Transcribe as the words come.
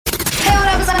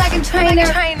Trainer.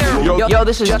 Yo,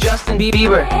 this is Justin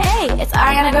Bieber. Hey, it's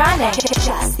Ariana Grande.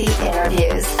 Just the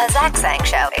Interviews, a Zach Sang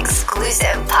Show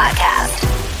exclusive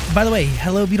podcast. By the way,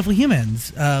 hello, beautiful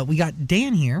humans. We got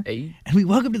Dan here, Hey. and we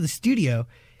welcome to the studio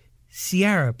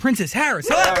Ciara Princess Harris.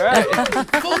 Hello. All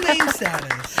right. Full name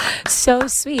status. So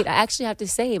sweet. I actually have to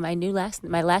say my last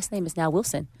name is now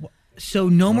Wilson. So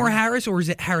no more Harris, or is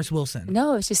it Harris Wilson?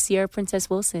 No, it's just Ciara Princess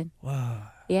Wilson. Wow.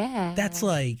 Yeah. That's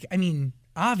like, I mean,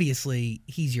 obviously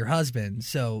he's your husband,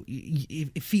 so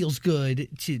it feels good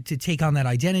to take on that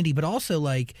identity, but also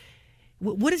like,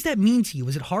 what does that mean to you?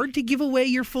 Was it hard to give away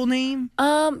your full name?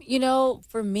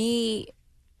 For me,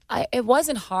 it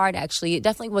wasn't hard, actually. It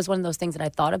definitely was one of those things that I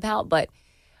thought about, but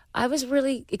I was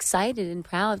really excited and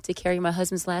proud to carry my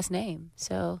husband's last name.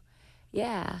 So,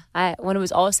 yeah, when it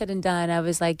was all said and done, I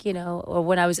was like, or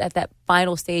when I was at that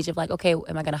final stage of like, okay,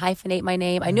 am I going to hyphenate my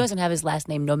name? I knew I was going to have his last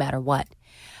name no matter what.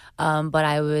 But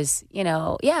I was, it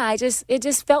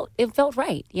felt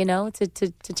right,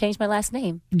 to change my last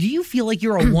name. Do you feel like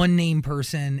you're a one-name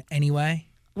person anyway?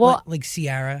 Well, like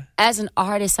Ciara? As an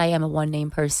artist, I am a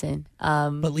one-name person.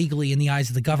 But legally, in the eyes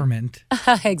of the government.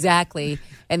 Exactly.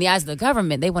 In the eyes of the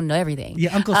government, they want to know everything.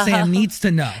 Yeah, Uncle Sam needs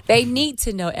to know. They need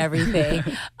to know everything.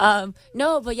 I'm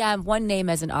one name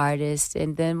as an artist.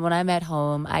 And then when I'm at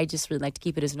home, I just really like to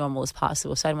keep it as normal as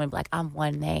possible. So I don't want to be like, I'm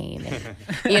one name.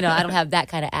 And, I don't have that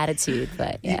kind of attitude.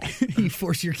 But, yeah. You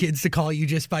force your kids to call you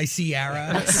just by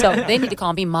Ciara. So they need to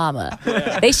call me Mama.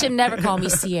 They should never call me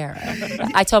Ciara.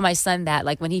 I told my son that,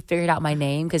 like, when he figured out my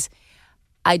name, because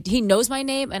he knows my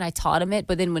name and I taught him it.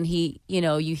 But then when he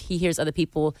hears other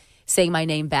people saying my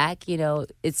name back,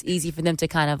 it's easy for them to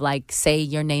kind of like say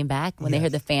your name back when they hear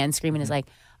the fans screaming. It's like,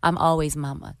 I'm always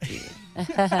Mama.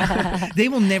 They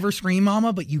will never scream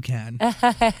Mama, but you can.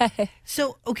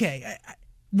 So, okay.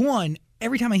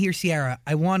 Every time I hear Ciara,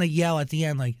 I want to yell at the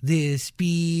end, like, this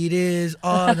beat is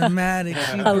automatic.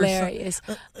 Hilarious.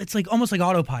 It's like almost like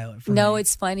autopilot for me. No,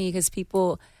 it's funny because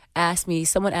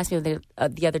someone asked me the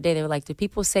other day, they were like, do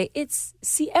people say it's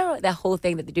Ciara? That whole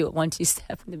thing that they do at 1-2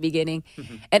 step from the beginning.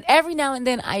 Mm-hmm. And every now and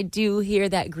then I do hear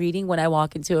that greeting when I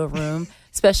walk into a room,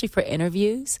 especially for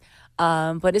interviews.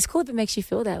 But it's cool if it makes you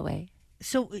feel that way.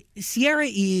 So Ciara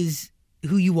is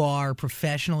who you are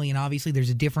professionally, and obviously there's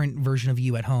a different version of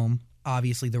you at home,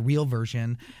 obviously the real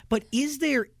version. But is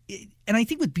there, and I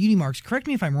think with Beauty Marks, correct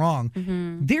me if I'm wrong,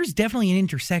 there's definitely an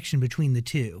intersection between the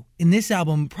two. In this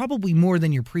album, probably more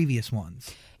than your previous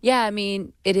ones. Yeah, I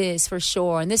mean, it is for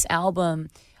sure. And this album,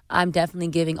 I'm definitely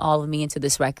giving all of me into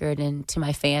this record and to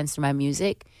my fans, through my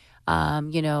music.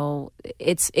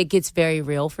 It gets very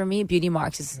real for me. Beauty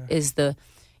Marks is the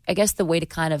way to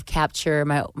kind of capture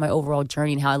my overall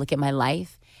journey and how I look at my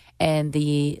life and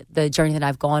the journey that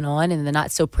I've gone on and the not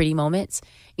so pretty moments,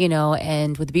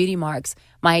 and with Beauty Marks,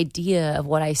 my idea of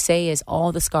what I say is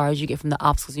all the scars you get from the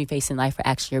obstacles you face in life are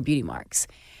actually your beauty marks.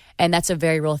 And that's a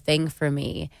very real thing for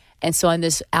me. And so on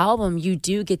this album, you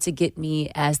do get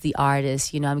me as the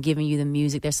artist. I'm giving you the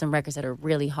music. There's some records that are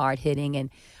really hard hitting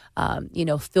and,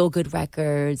 feel good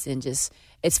records, and just,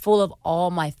 it's full of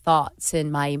all my thoughts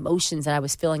and my emotions that I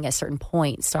was feeling at certain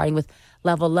points, starting with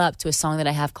Level Up to a song that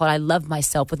I have called I Love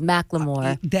Myself with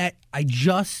Macklemore.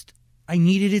 I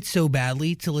needed it so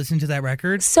badly to listen to that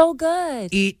record. So good.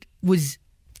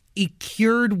 It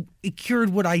cured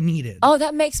what I needed. Oh,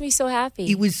 that makes me so happy.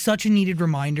 It was such a needed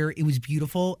reminder. It was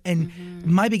beautiful. And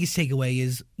my biggest takeaway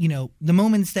is, the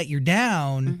moments that you're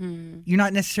down, you're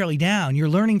not necessarily down. You're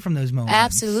learning from those moments.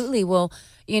 Absolutely. Well,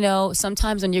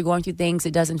 sometimes when you're going through things,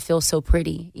 it doesn't feel so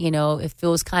pretty. It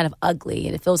feels kind of ugly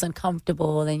and it feels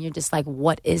uncomfortable. And you're just like,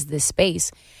 what is this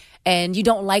space? And you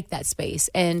don't like that space.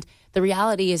 And the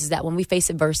reality is that when we face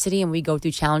adversity and we go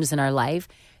through challenges in our life,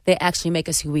 they actually make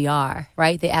us who we are,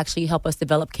 right? They actually help us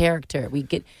develop character. We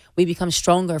become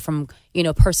stronger from,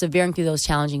 persevering through those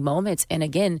challenging moments. And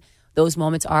again, those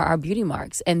moments are our beauty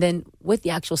marks. And then with the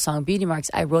actual song Beauty Marks,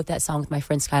 I wrote that song with my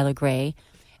friend Skylar Grey,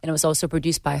 and it was also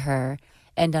produced by her.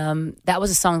 And that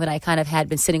was a song that I kind of had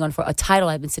been sitting on for a title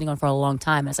I'd been sitting on for a long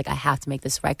time. And I was like, I have to make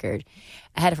this record.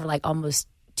 I had it for like almost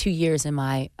 2 years in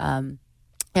my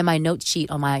note sheet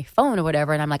on my phone or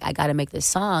whatever. And I'm like, I got to make this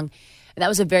song. And that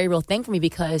was a very real thing for me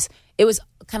because it was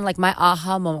kind of like my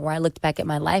aha moment where I looked back at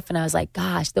my life and I was like,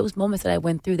 gosh, those moments that I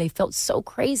went through, they felt so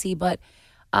crazy, but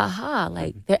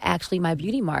they're actually my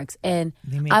beauty marks. And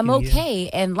I'm okay.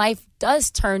 And life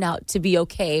does turn out to be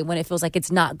okay when it feels like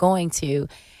it's not going to.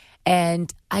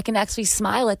 And I can actually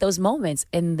smile at those moments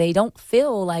and they don't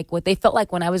feel like what they felt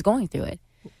like when I was going through it.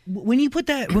 When you put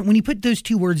those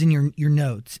two words in your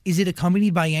notes, is it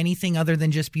accompanied by anything other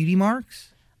than just beauty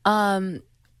marks?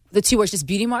 The 2 words, just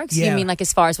beauty marks? Yeah. You mean like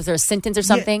as far as was there a sentence or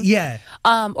something? Yeah.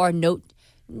 Or a note?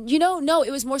 No,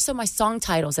 it was more so my song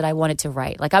titles that I wanted to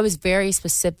write. Like I was very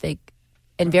specific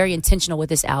and very intentional with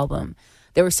this album.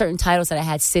 There were certain titles that I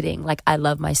had sitting, like I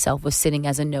Love Myself was sitting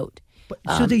as a note.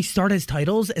 So they start as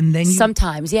titles and then you...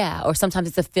 Sometimes, yeah. Or sometimes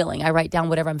it's a feeling. I write down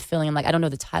whatever I'm feeling. I'm like, I don't know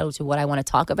the title to what I want to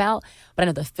talk about, but I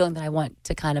know the feeling that I want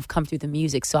to kind of come through the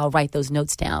music. So I'll write those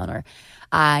notes down. Or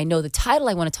I know the title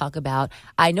I want to talk about.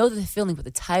 I know the feeling, but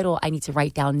the title I need to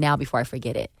write down now before I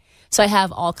forget it. So I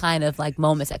have all kind of like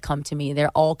moments that come to me. They're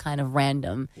all kind of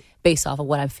random based off of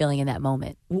what I'm feeling in that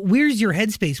moment. Where's your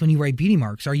headspace when you write beauty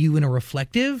marks? Are you in a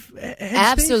reflective headspace?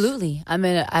 Absolutely. I'm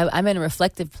in a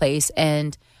reflective place.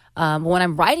 And when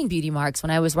I'm writing beauty marks, when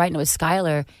I was writing it with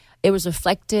Skylar, it was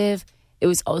reflective. It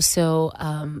was also,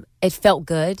 it felt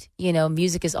good. You know,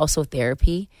 music is also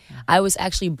therapy. I was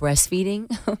actually breastfeeding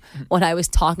when I was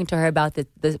talking to her about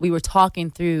we were talking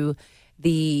through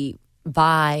the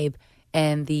vibe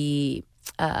and the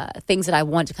things that I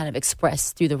want to kind of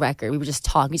express through the record. We were just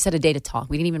talking. We just had a day to talk.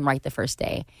 We didn't even write the first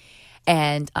day.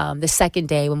 And the second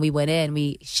day when we went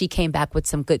in, she came back with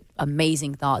some good,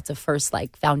 amazing thoughts of first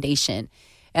like foundation.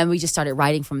 And we just started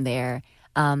writing from there.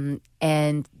 And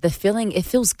the feeling, it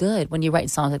feels good when you're writing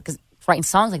songs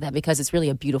like that because it's really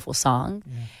a beautiful song.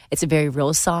 Yeah. It's a very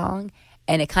real song.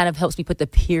 And it kind of helps me put the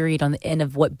period on the end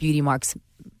of what beauty marks,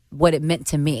 what it meant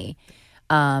to me.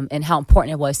 And how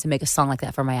important it was to make a song like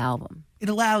that for my album. It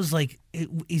allows,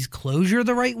 is closure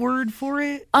the right word for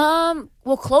it?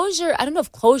 Well, closure, I don't know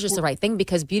if closure is the right thing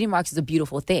because beauty marks is a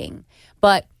beautiful thing.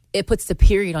 But it puts the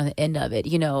period on the end of it.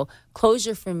 You know,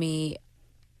 closure for me,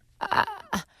 I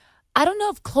don't know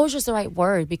if closure is the right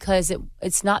word because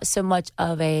it's not so much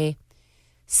of a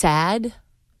sad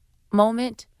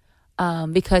moment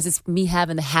because it's me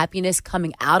having the happiness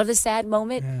coming out of the sad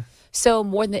moment. Yeah. So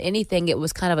more than anything, it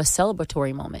was kind of a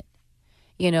celebratory moment,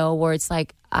 you know, where it's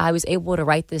like I was able to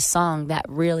write this song that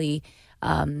really,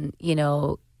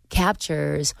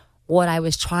 captures what I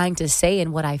was trying to say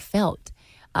and what I felt.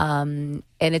 And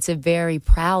it's a very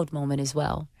proud moment as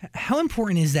well. How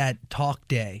important is that talk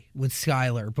day with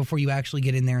Skylar before you actually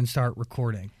get in there and start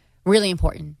recording? Really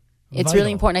important. It's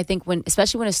really important, I think,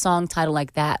 especially when a song title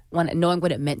like that, knowing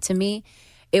what it meant to me,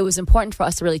 it was important for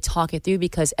us to really talk it through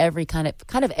because every kind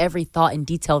of every thought and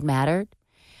detail mattered.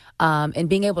 And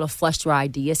being able to flush through our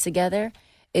ideas together,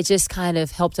 it just kind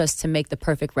of helped us to make the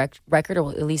perfect record,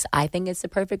 or at least I think it's the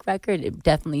perfect record. It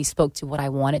definitely spoke to what I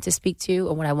wanted to speak to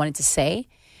or what I wanted to say.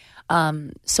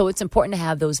 So it's important to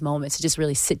have those moments to just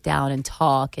really sit down and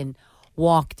talk and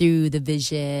walk through the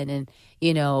vision and,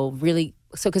 really,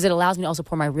 because it allows me to also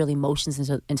pour my real emotions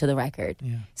into the record.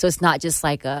 Yeah. So it's not just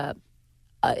like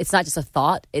it's not just a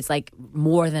thought. It's like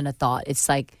more than a thought. It's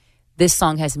like this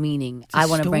song has meaning. I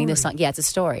want to bring this song. Yeah, it's a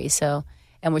story. So,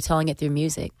 and we're telling it through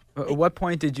music. At what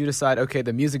point did you decide, okay,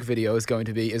 the music video is going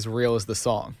to be as real as the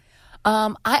song?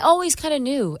 I always kind of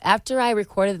knew. After I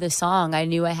recorded the song, I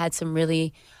knew I had some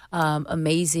really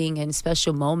amazing and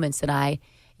special moments that I,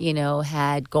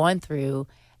 had gone through.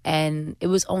 And it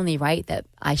was only right that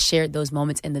I shared those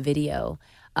moments in the video.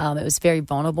 It was very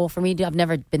vulnerable for me. I've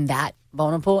never been that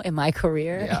vulnerable in my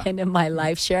career and in my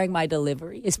life. Sharing my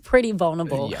delivery is pretty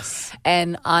vulnerable. Yes.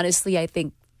 And honestly, I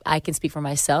think I can speak for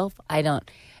myself.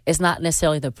 It's not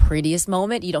necessarily the prettiest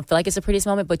moment. You don't feel like it's the prettiest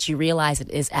moment, but you realize it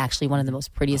is actually one of the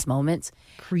most prettiest moments.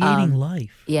 Creating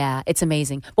life. Yeah, it's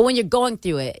amazing. But when you're going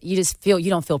through it, you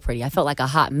don't feel pretty. I felt like a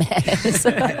hot mess.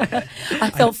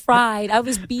 I felt fried. I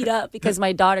was beat up because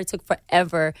my daughter took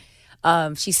forever.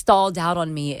 She stalled out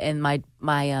on me in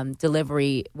my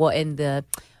delivery. Well, in the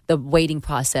waiting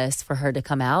process for her to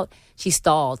come out, she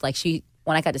stalled.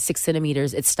 When I got to 6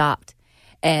 centimeters, it stopped,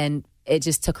 and it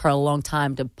just took her a long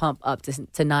time to pump up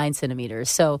to 9 centimeters.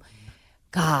 So,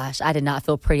 gosh, I did not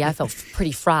feel pretty. I felt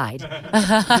pretty fried.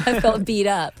 I felt beat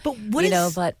up. But what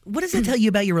does it tell you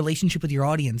about your relationship with your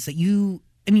audience? That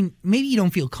maybe you don't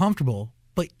feel comfortable,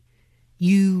 but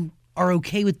you are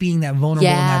okay with being that vulnerable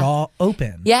and that all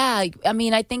open. Yeah,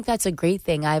 I think that's a great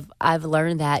thing. I've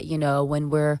learned that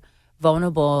when we're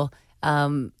vulnerable,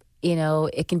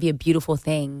 it can be a beautiful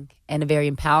thing and a very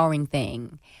empowering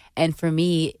thing. And for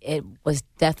me, it was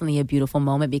definitely a beautiful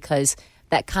moment because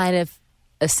that kind of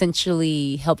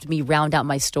essentially helped me round out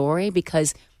my story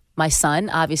because my son,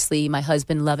 obviously my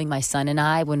husband loving my son and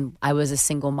I when I was a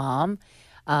single mom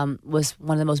was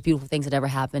one of the most beautiful things that ever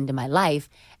happened in my life.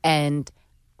 And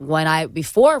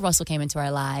before Russell came into our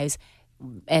lives,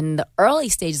 in the early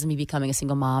stages of me becoming a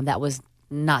single mom, that was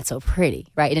not so pretty,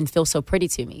 right? It didn't feel so pretty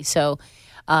to me. So,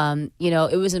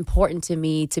 it was important to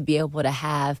me to be able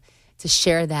to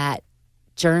share that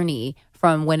journey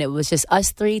from when it was just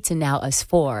us three to now us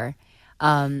four.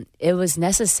 It was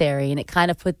necessary, and it kind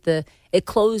of it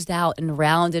closed out and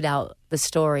rounded out the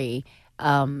story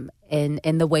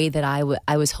in the way that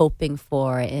I was hoping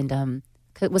for, and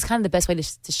it was kind of the best way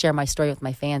to share my story with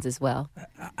my fans as well.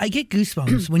 I get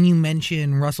goosebumps when you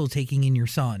mention Russell taking in your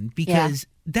son, because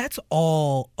that's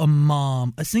all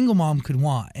a single mom could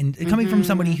want. And coming from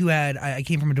somebody who I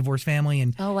came from a divorced family,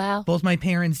 and oh wow, both my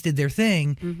parents did their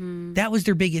thing. That was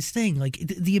their biggest thing. Like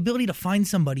the ability to find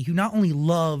somebody who not only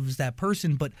loves that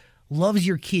person, but loves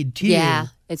your kid too. Yeah,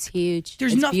 it's huge.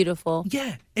 It's beautiful.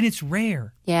 Yeah, and it's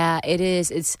rare. Yeah, it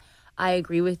is. I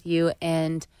agree with you,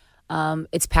 and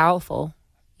it's powerful.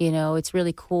 It's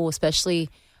really cool, especially,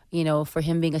 for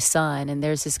him being a son, and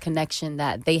there's this connection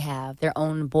that they have, their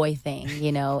own boy thing,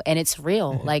 and it's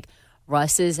real. Like,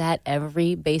 Russ is at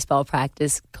every baseball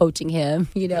practice coaching him,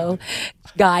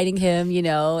 guiding him,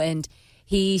 and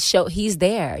he's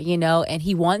there, and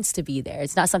he wants to be there.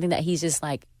 It's not something that he's just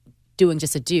like doing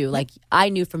just to do. Like, I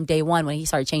knew from day one when he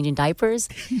started changing diapers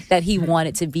that he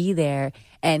wanted to be there,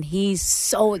 and he's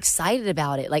so excited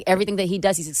about it. Like, everything that he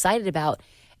does, he's excited about.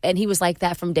 And he was like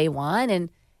that from day one, and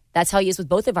that's how he is with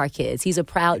both of our kids. He's a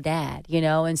proud dad,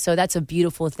 and so that's a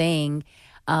beautiful thing,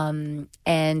 and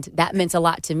that meant a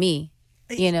lot to me,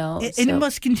 And it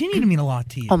must continue to mean a lot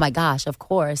to you. Oh my gosh, of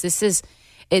course.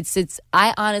 It's.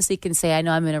 I honestly can say, I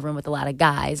know I'm in a room with a lot of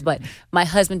guys, but my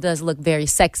husband does look very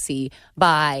sexy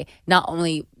by not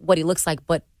only what he looks like,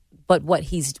 but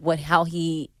how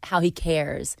he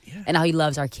cares, and how he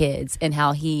loves our kids, and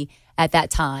how he at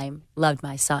that time loved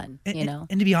my son,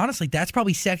 And to be honest, like, that's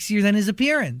probably sexier than his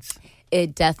appearance.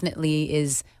 It definitely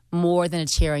is more than a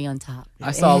cherry on top.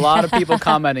 I saw a lot of people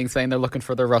commenting saying they're looking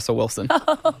for their Russell Wilson.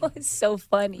 Oh, it's so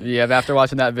funny. Yeah, after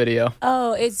watching that video.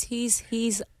 Oh,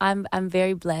 I'm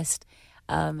very blessed.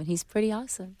 And he's pretty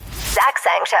awesome. Zach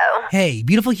Sang Show. Hey,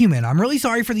 beautiful human, I'm really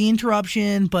sorry for the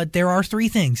interruption, but there are 3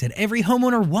 things that every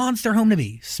homeowner wants their home to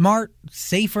be: smart,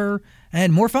 safer,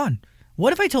 and more fun.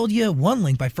 What if I told you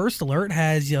OneLink by First Alert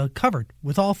has you covered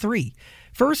with all 3?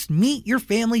 First, meet your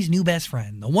family's new best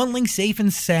friend, the OneLink Safe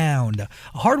and Sound, a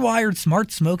hardwired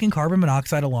smart smoke and carbon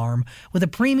monoxide alarm with a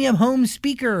premium home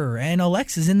speaker, and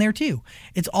Alexa's in there too.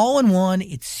 It's all in one,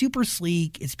 it's super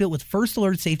sleek, it's built with First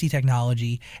Alert safety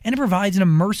technology, and it provides an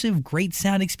immersive, great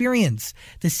sound experience.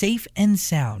 The Safe and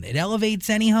Sound, it elevates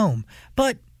any home,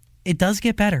 but it does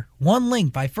get better.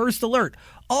 OneLink by First Alert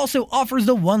also offers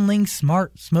the OneLink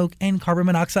Smart Smoke and Carbon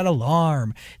Monoxide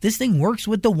Alarm. This thing works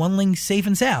with the OneLink Safe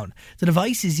and Sound. The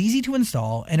device is easy to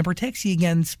install, and it protects you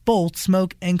against both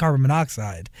smoke and carbon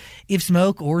monoxide. If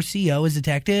smoke or CO is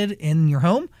detected in your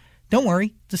home, don't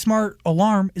worry, the smart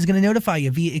alarm is going to notify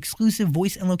you via exclusive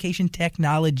voice and location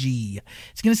technology.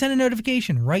 It's going to send a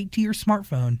notification right to your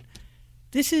smartphone.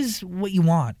 This is what you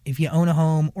want if you own a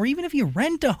home, or even if you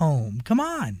rent a home. Come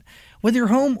on. Whether you're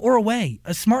home or away,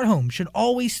 a smart home should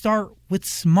always start with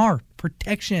smart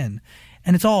protection.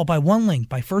 And it's all by OneLink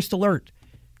by First Alert.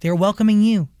 They're welcoming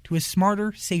you to a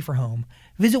smarter, safer home.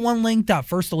 Visit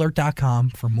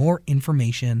onelink.firstalert.com for more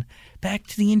information. Back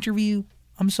to the interview.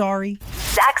 I'm sorry.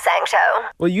 Zach Sang Show.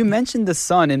 Well, you mentioned the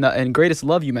son in Greatest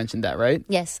Love. You mentioned that, right?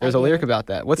 Yes. There's a lyric about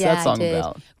that. What's that song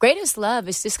about? Greatest Love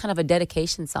is just kind of a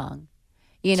dedication song.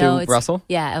 To Russell?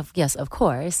 Yeah, yes, of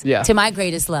course. Yeah. To my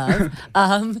greatest love.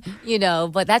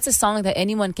 But that's a song that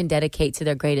anyone can dedicate to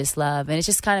their greatest love. And it's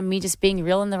just kind of me just being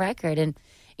real in the record. And,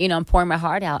 I'm pouring my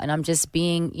heart out, and I'm just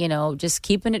being, just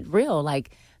keeping it real,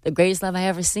 like the greatest love I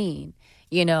ever seen,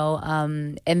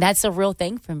 and that's a real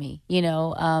thing for me.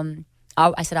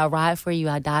 I said, I'll ride for you,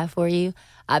 I'll die for you.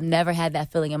 I've never had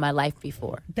that feeling in my life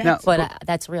before.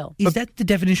 That's real. Is that the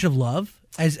definition of love?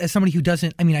 As somebody who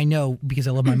doesn't, I know because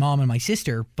I love my mom and my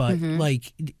sister, but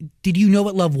did you know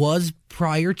what love was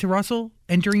prior to Russell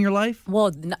entering your life?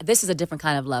 Well, this is a different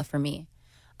kind of love for me.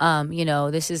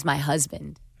 This is my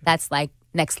husband. That's like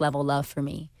next level love for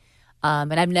me.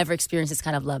 And I've never experienced this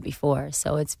kind of love before.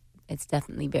 So it's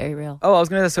definitely very real. Oh, I was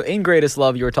going to say, so in Greatest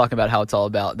Love, you were talking about how it's all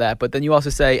about that. But then you also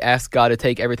say, ask God to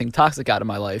take everything toxic out of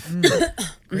my life.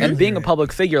 And being a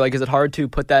public figure, is it hard to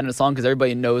put that in a song because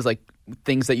everybody knows,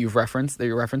 things that you're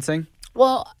referencing?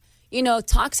 Well,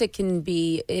 toxic can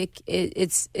be,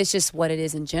 it's just what it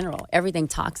is in general. Everything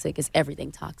toxic is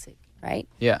everything toxic, right?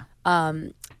 Yeah.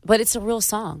 But it's a real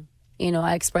song.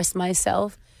 I expressed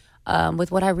myself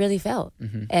with what I really felt.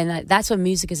 Mm-hmm. And that's what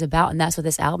music is about, and that's what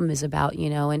this album is about,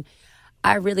 and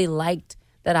I really liked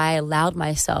that I allowed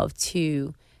myself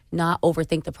to not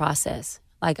overthink the process.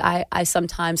 I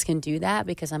sometimes can do that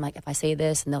because I'm like, if I say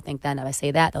this, and they'll think that, and if I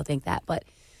say that, they'll think that. But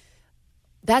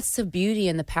that's the beauty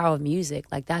and the power of music.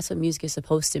 That's what music is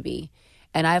supposed to be.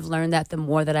 And I've learned that the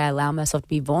more that I allow myself to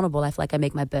be vulnerable, I feel like I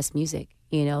make my best music.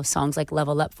 You know, songs like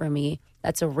Level Up for me,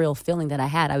 that's a real feeling that I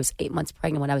had. I was 8 months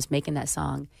pregnant when I was making that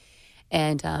song.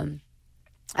 And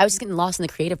I was just getting lost in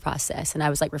the creative process. And I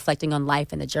was like reflecting on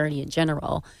life and the journey in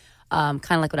general, kind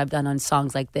of like what I've done on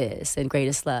songs like this and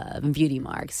Greatest Love and Beauty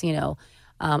Marks. You know,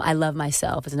 I Love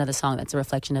Myself is another song that's a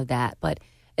reflection of that. But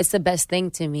it's the best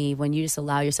thing to me when you just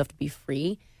allow yourself to be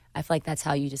free. I feel like that's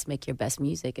how you just make your best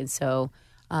music. And so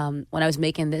when I was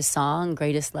making this song,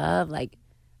 Greatest Love, like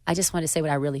I just wanted to say what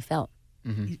I really felt.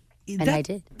 Mm-hmm. And I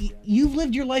did. You've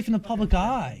lived your life in the public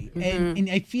eye. And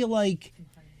I feel like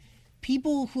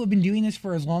people who have been doing this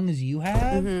for as long as you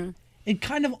have, it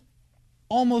kind of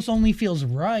almost only feels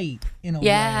right in a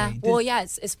way. Well, yeah,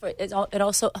 it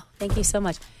also, thank you so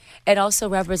much. It also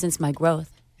represents my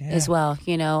growth as well.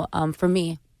 You know, for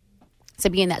me to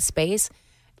be in that space,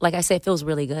 like I said, it feels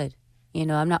really good. You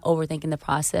know, I'm not overthinking the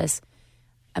process.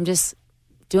 I'm just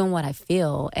doing what I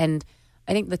feel. And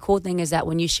I think the cool thing is that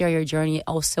when you share your journey, it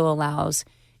also allows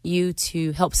you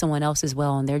to help someone else as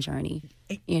well on their journey,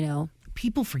 you know.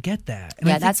 People forget that. And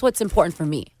yeah, that's what's important for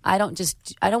me. I don't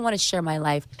want to share my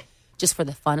life just for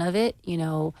the fun of it, you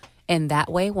know, in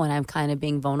that way when I'm kind of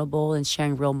being vulnerable and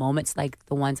sharing real moments like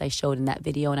the ones I showed in that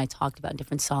video and I talked about in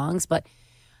different songs. But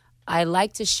I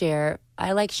like sharing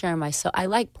myself. I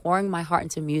like pouring my heart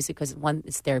into music because, one,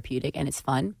 it's therapeutic and it's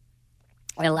fun.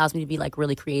 And it allows me to be like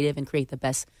really creative and create the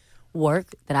best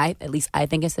work that I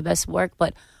think is the best work.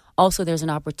 But also there's an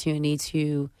opportunity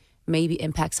to maybe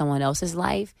impact someone else's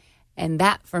life. And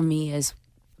that for me is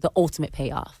the ultimate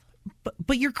payoff.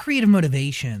 But your creative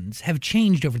motivations have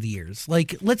changed over the years.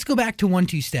 Like, let's go back to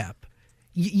 1-2-Step.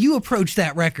 You approached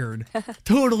that record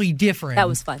totally different. That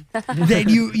was fun. Than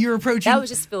you're approaching. That was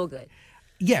just feel good.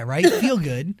 Yeah, right? Feel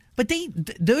good. But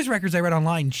those records I read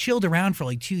online chilled around for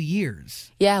like 2 years.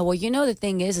 Yeah, well, you know, the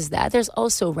thing is that there's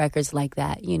also records like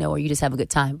that, you know, where you just have a good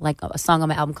time. Like a song on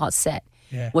my album called Set,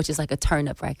 which is like a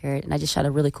turn-up record. And I just shot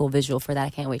a really cool visual for that. I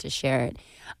can't wait to share it.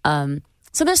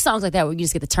 So there's songs like that where you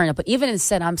just get the turn-up. But even in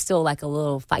Set, I'm still like a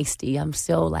little feisty. I'm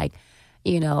still like,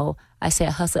 you know, I say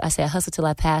I hustle till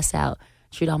I pass out.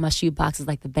 Treat all my shoe boxes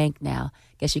like the bank now.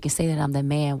 Guess you can say that I'm the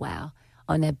man, wow.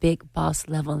 On that big boss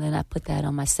level, and then I put that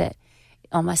on my set.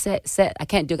 On my set, I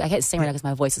can't sing right now because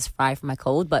my voice is fried from my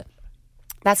cold, but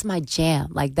that's my jam.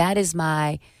 Like, that is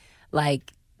my,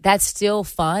 like, that's still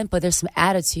fun, but there's some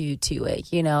attitude to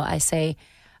it. You know, I say,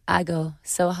 I go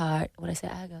so hard. What I say,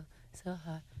 I go so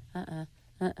hard.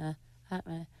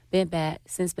 Been bad,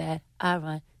 since bad,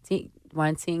 I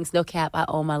run things, no cap, I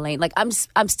own my lane. Like, I'm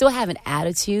still having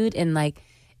attitude and like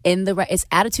it's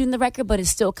attitude in the record, but it's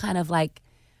still kind of like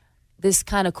this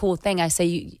kind of cool thing. I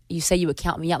say you say you would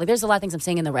count me out. Like, there's a lot of things I'm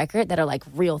saying in the record that are like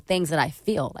real things that I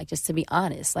feel, like, just to be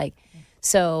honest. Like,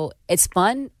 so it's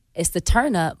fun, it's the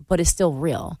turn up, but it's still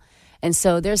real. And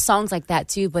so there's songs like that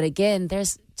too. But again,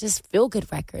 there's just feel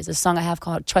good records. A song I have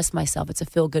called Trust Myself, it's a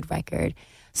feel good record.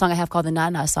 A song I have called the Nah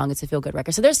Nah Song, it's a feel good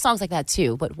record. So there's songs like that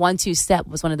too. But 1-2-Step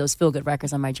was one of those feel good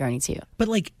records on my journey too. But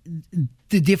like,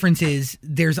 the difference is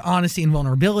there's honesty and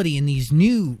vulnerability in these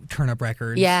new turn up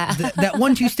records. Yeah. that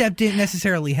 1-2-Step didn't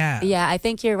necessarily have. Yeah, I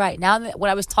think you're right. Now that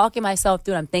when I was talking myself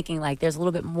through it, I'm thinking like there's a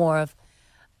little bit more of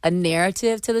a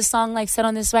narrative to the song like set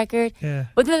on this record. Yeah.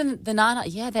 But then the Nah,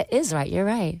 yeah, that is right. You're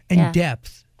right. And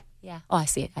depth. Yeah. Oh, I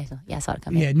see it. I saw it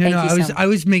coming. Yeah. No. I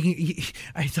was making.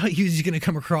 I thought he was just going to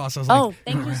come across. I was like,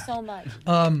 thank you so much.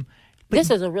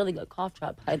 This is a really good cough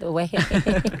drop, by the way.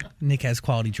 Nick has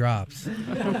quality drops.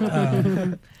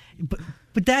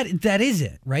 But that is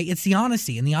it, right? It's the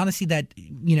honesty that,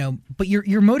 you know. But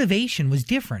your motivation was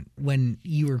different when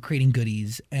you were creating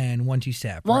Goodies and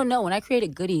 1-2-Step. Well, right? no. When I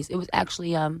created Goodies, it was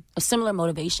actually a similar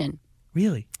motivation.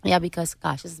 Really? Yeah, because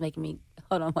gosh, this is making me.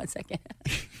 Hold on one second.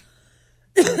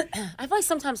 I feel like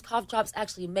sometimes cough drops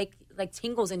actually make like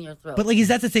tingles in your throat. But like, is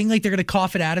that the thing? Like, they're gonna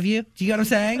cough it out of you? Do you get what I'm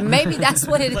saying? Maybe that's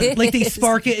what it is. Like they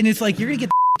spark it, and it's like, you're gonna get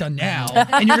the done now,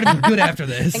 and you're gonna be good after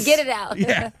this, and get it out.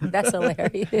 Yeah, that's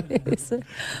hilarious.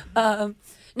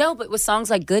 No, but with songs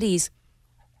like Goodies,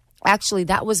 actually,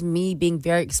 that was me being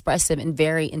very expressive and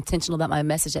very intentional about my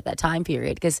message at that time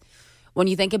period. Because when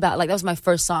you think about, like, that was my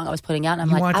first song I was putting out, and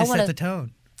I want to set the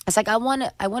tone. It's like I want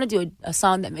to do a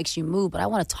song that makes you move, but I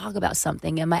want to talk about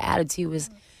something. And my attitude was,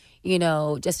 you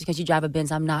know, just because you drive a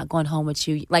Benz, I'm not going home with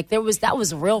you. Like, that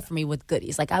was real for me with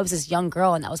Goodies. Like, I was this young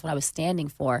girl, and that was what I was standing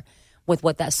for with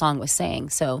what that song was saying.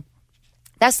 So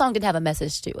that song did have a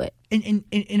message to it. And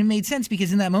it made sense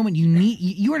because in that moment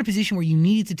you were in a position where you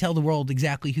needed to tell the world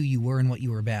exactly who you were and what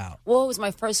you were about. Well, it was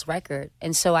my first record,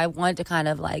 and so I wanted to kind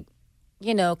of like,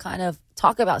 you know, kind of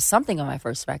talk about something on my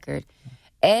first record.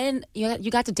 And you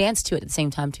got to dance to it at the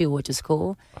same time too, which is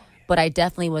cool. But I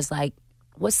definitely was like,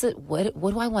 what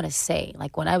do I want to say?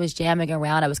 Like when I was jamming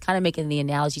around, I was kind of making the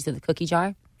analogy to the cookie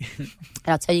jar. And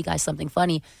I'll tell you guys something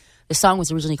funny. The song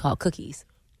was originally called Cookies.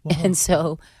 And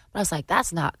so I was like,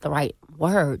 that's not the right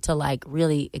word to like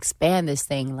really expand this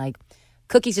thing. Like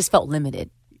cookies just felt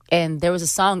limited. And there was a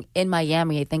song in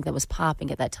Miami, I think, that was popping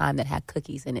at that time that had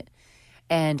cookies in it.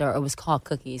 Or it was called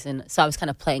Cookies. And so I was kind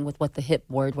of playing with what the hip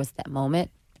word was at that moment.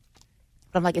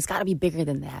 But I'm like, it's got to be bigger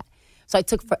than that. So it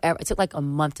took forever. It took like a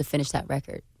month to finish that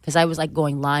record because I was like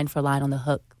going line for line on the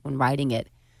hook when writing it.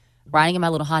 Riding in my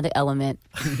little Honda Element,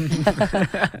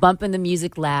 bumping the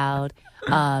music loud,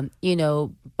 bumping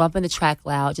the track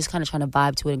loud, just kind of trying to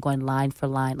vibe to it and going line for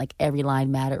line. Like every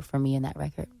line mattered for me in that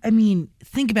record. I mean,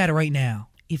 think about it right now.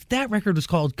 If that record was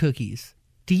called Cookies,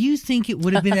 do you think it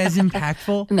would have been as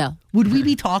impactful? No. Would we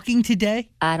be talking today?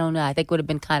 I don't know. I think it would have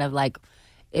been kind of like,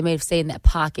 it may have stayed in that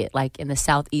pocket, like in the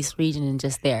Southeast region and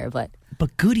just there. But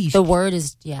Goodies. The word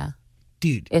is,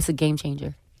 Dude. It's a game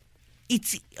changer.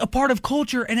 It's a part of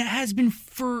culture, and it has been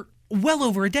for well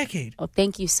over a decade. Oh,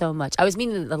 thank you so much. I was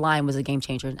meaning the line was a game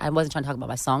changer. I wasn't trying to talk about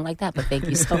my song like that, but thank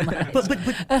you so much. but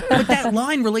that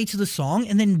line relates to the song,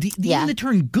 and then even the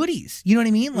term goodies. You know what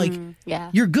I mean? Like,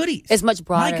 your goodies. It's much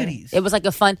broader. My goodies. It was like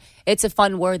it's a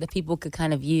fun word that people could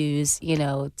kind of use,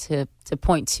 to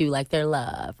point to like their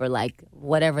love or like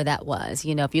whatever that was.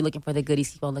 If you're looking for the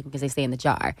goodies, keep on looking because they stay in the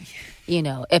jar,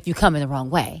 if you come in the wrong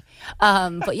way.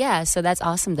 But yeah, so that's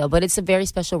awesome though. But it's a very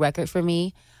special record for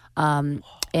me.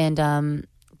 And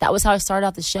that was how I started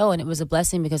off the show, and it was a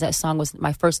blessing because that song was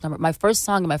my first song and my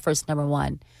first number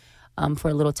one for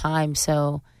a little time.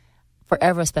 So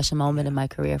forever a special moment in my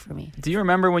career for me. Do you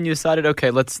remember when you decided,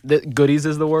 okay, goodies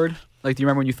is the word? Like, do you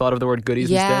remember when you thought of the word goodies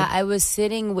instead? Yeah, I was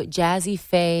sitting with Jazzy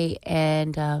Faye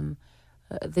and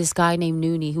this guy named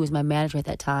Noonie, who was my manager at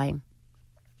that time.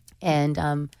 And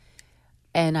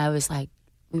I was like,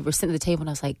 we were sitting at the table, and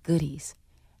I was like, goodies.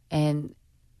 And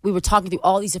we were talking through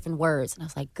all these different words, and I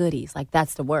was like, goodies, like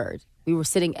that's the word. We were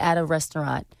sitting at a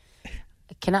restaurant.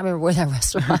 I cannot remember where that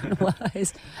restaurant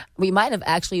was. We might have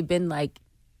actually been like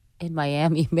in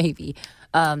Miami, maybe.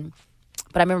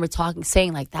 But I remember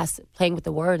saying like, that's playing with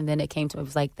the word, and then it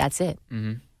was like, that's it.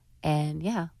 Mm-hmm. And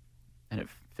yeah. And it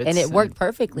fits. And it worked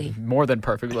perfectly. More than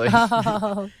perfectly.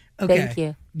 Oh, okay. Thank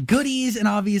you. Goodies and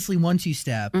obviously 1-2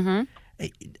 Step. Mm-hmm.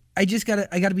 I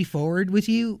gotta be forward with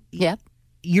you. Yep.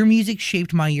 Your music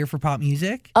shaped my ear for pop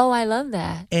music. Oh, I love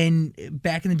that. And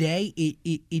back in the day,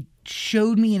 it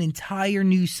showed me an entire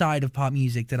new side of pop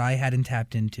music that I hadn't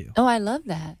tapped into. Oh, I love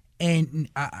that. And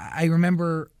I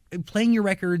remember playing your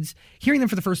records, hearing them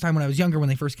for the first time when I was younger when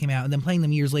they first came out, and then playing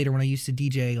them years later when I used to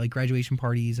DJ like graduation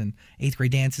parties and 8th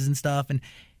grade dances and stuff. And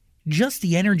just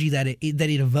the energy that it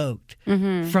evoked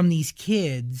from these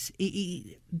kids,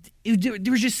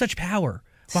 there was just such power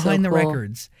behind the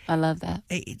records. I love that.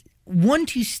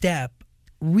 1-2 Step,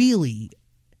 really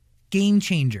game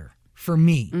changer for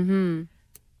me. Mm-hmm.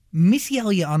 Missy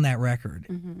Elliott on that record.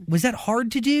 Mm-hmm. Was that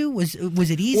hard to do? Was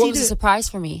it easy? Well, it was a surprise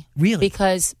for me. Really?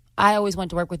 Because I always wanted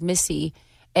to work with Missy,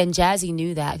 and Jazzy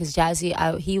knew that because Jazzy,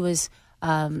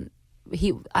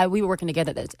 we were working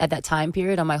together at that time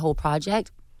period on my whole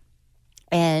project,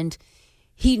 and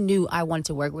he knew I wanted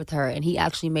to work with her, and he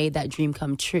actually made that dream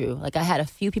come true. Like I had a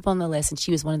few people on the list, and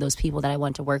she was one of those people that I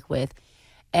wanted to work with.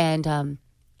 And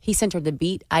he sent her the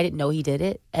beat. I didn't know he did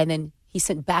it. And then he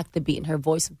sent back the beat, and her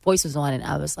voice was on, and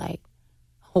I was like,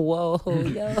 whoa,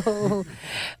 yo,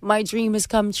 my dream has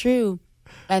come true.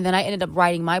 And then I ended up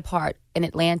writing my part in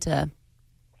Atlanta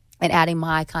and adding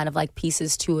my kind of like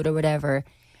pieces to it or whatever.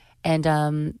 And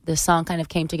the song kind of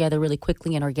came together really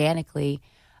quickly and organically.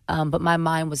 But my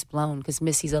mind was blown because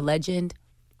Missy's a legend,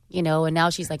 and now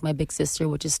she's like my big sister,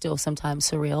 which is still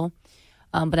sometimes surreal.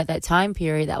 But at that time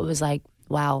period, that was like,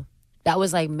 wow, that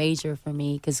was like major for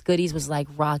me because Goodies was like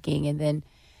rocking. And then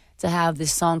to have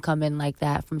this song come in like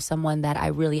that from someone that I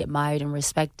really admired and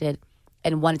respected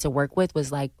and wanted to work with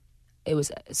was like, it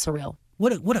was surreal.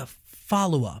 What a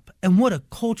follow-up and what a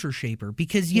culture shaper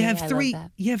because you have three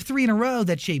in a row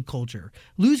that shape culture.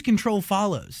 Lose Control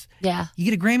follows. Yeah. You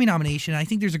get a Grammy nomination. I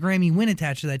think there's a Grammy win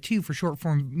attached to that too for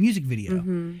short-form music video.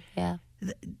 Mm-hmm. Yeah.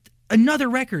 Another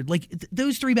record, like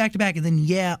those three back to back, and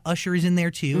then Usher is in there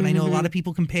too. And I know a lot of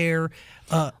people compare.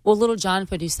 Well, Little John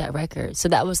produced that record, so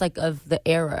that was like of the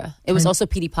era. It was also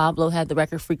Petey Pablo had the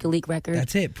record, Freak a Leak record.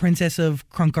 That's it, Princess of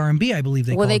Crunk R&B, I believe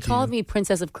they. Well, called they called me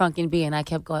Princess of Crunk R&B, and I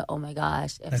kept going, oh my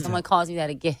gosh, if someone calls me that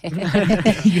again,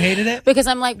 you hated it because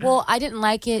I'm like, well, I didn't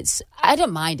like it. I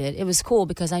didn't mind it. It was cool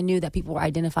because I knew that people were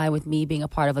identifying with me being a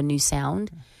part of a new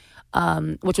sound.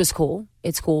 which was cool.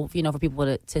 It's cool, for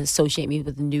people to associate me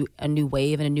with a new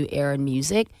wave and a new era in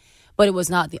music. But it was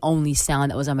not the only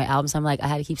sound that was on my album. So I'm like, I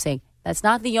had to keep saying, that's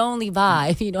not the only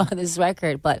vibe, on this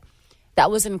record. But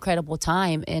that was an incredible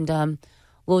time. And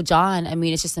Lil Jon, I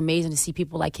mean, it's just amazing to see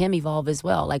people like him evolve as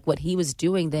well. Like what he was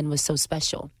doing then was so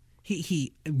special.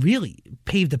 He really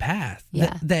paved the path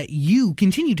Yeah. that you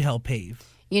continue to help pave.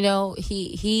 He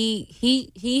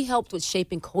helped with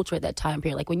shaping culture at that time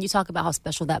period. Like when you talk about how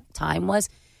special that time was,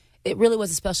 it really was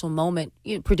a special moment.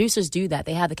 Producers do that.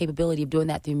 They have the capability of doing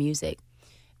that through music.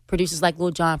 Producers like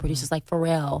Lil Jon, producers like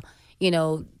Pharrell,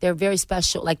 they're very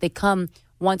special. Like they come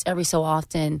once every so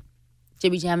often.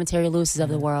 Jimmy Jam and Terry Lewis of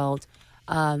the world.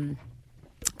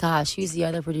 Who's the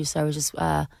other producer I was just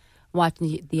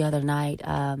watching the other night?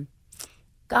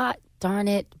 God darn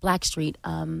it, Blackstreet.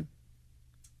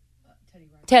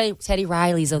 Teddy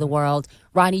Riley's of the world,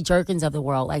 Ronnie Jerkins of the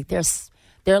world. Like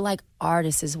they're like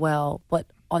artists as well, but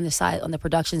on the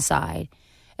production side.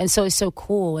 And so it's so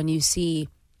cool when you see,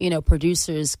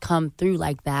 producers come through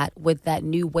like that with that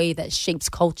new wave that shapes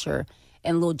culture.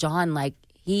 And Lil Jon, like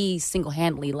he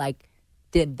single-handedly like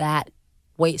did that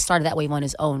started that wave on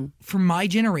his own. For my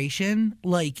generation,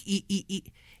 like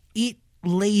it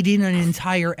laid in an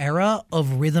entire era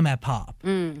of rhythm at pop.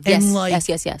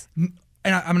 Yes.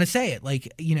 And I'm going to say it,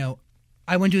 like,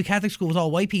 I went to a Catholic school with all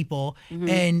white people,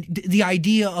 and the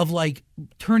idea of like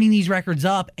turning these records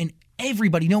up and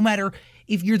everybody, no matter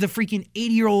if you're the freaking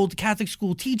 80-year-old Catholic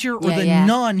school teacher or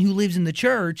nun who lives in the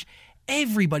church,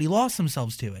 everybody lost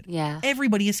themselves to it. Yeah.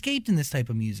 Everybody escaped in this type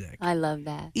of music. I love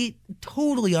that. It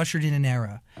totally ushered in an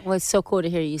era. Well, it's so cool to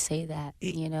hear you say that,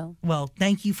 Well,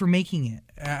 thank you for making it.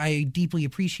 I deeply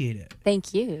appreciate it.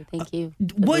 Thank you.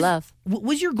 Love.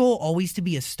 Was your goal always to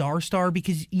be a star?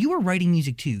 Because you were writing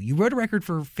music too. You wrote a record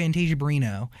for Fantasia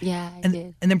Barrino. Yeah, I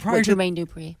did. And then prior with to Jermaine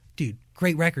Dupri. Dude,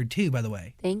 great record too, by the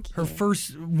way. Thank you. Her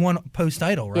first one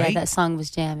post-Idol, right? Yeah, that song was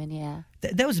jamming. Yeah,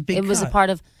 that was a big. It was a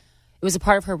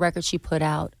part of her record she put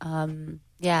out.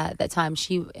 At that time,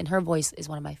 and her voice is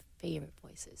one of my favorite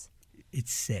voices.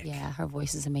 It's sick. Yeah, her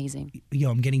voice is amazing. Yo,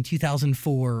 I'm getting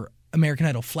 2004 American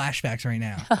Idol flashbacks right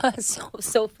now. so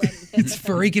funny. It's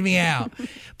freaking me out.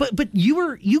 But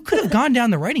you could have gone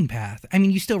down the writing path. I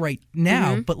mean, you still write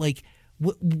now, but like,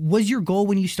 was your goal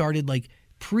when you started like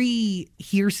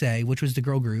pre-Hearsay, which was the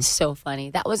girl group? So funny.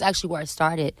 That was actually where I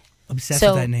started. Obsessed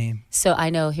with that name. So I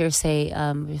know Hearsay.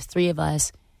 There's three of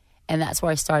us. And that's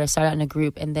where I started. I started out in a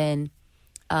group, and then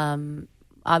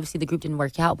obviously the group didn't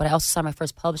work out, but I also signed my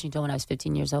first publishing deal when I was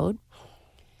 15 years old.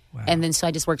 Wow. And then so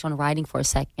I just worked on writing for a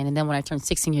second. And then when I turned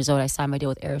 16 years old, I signed my deal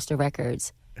with Arista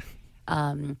Records.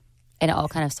 And it all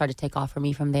kind of started to take off for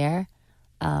me from there.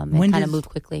 And kind of moved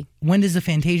quickly. When does the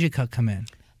Fantasia cut come in?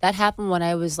 That happened when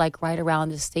I was like right around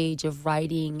the stage of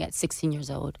writing at 16 years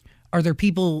old. Are there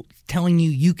people telling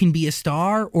you can be a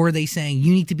star, or are they saying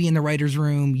you need to be in the writer's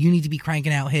room, you need to be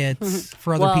cranking out hits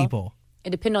for other people?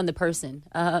 It depended on the person.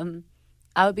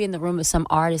 I would be in the room with some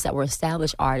artists that were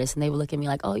established artists, and they would look at me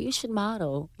like, oh, you should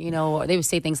model, or they would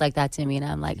say things like that to me, and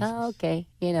I'm like, oh, okay,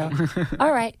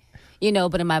 all right.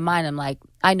 But in my mind, I'm like,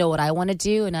 I know what I want to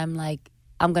do, and I'm like,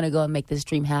 I'm going to go and make this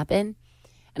dream happen.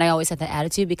 And I always had that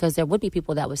attitude because there would be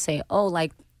people that would say, oh,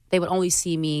 like, they would only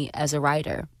see me as a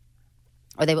writer.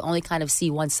 Or they would only kind of see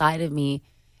one side of me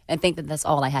and think that that's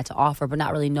all I had to offer, but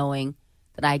not really knowing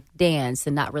that I danced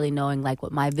and not really knowing like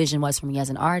what my vision was for me as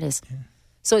an artist. Yeah.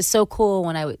 So it's so cool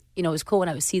when I would, it was cool when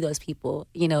I would see those people,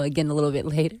 again a little bit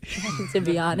later, to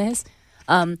be honest.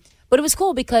 But it was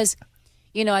cool because,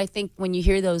 I think when you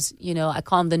hear those, I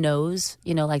call them the no's,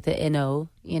 like the N-O,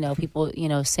 people,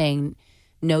 saying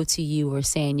no to you or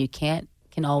saying you can't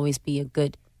can always be a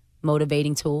good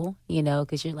motivating tool,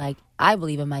 because you're like, I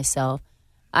believe in myself.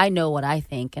 I know what I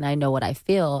think and I know what I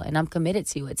feel and I'm committed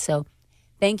to it. So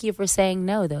thank you for saying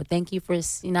no, though. Thank you for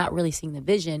not really seeing the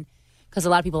vision, because a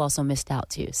lot of people also missed out,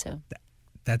 too. So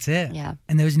that's it. Yeah.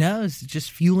 And those no's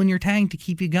just fueling your tank to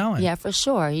keep you going. Yeah, for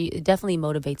sure. It definitely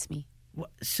motivates me.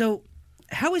 So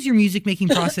how has your music making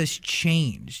process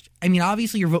changed? I mean,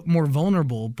 obviously you're more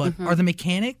vulnerable, but are the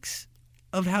mechanics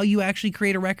of how you actually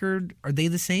create a record, are they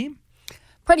the same?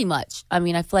 Pretty much. I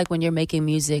mean, I feel like when you're making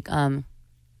music, or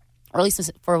at least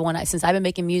since I've been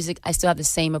making music, I still have the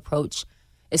same approach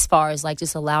as far as like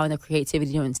just allowing the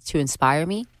creativity to inspire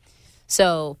me.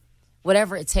 So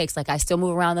whatever it takes, like I still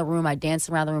move around the room, I dance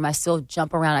around the room, I still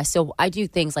jump around, I do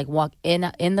things like walk in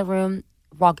the room,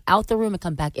 walk out the room and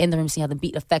come back in the room, see how the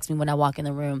beat affects me when I walk in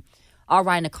the room. I'll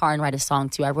ride in a car and write a song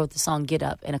too. I wrote the song Get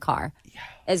Up in a car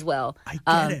as well.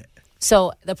 I get it.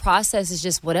 So the process is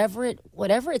just whatever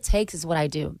it takes is what I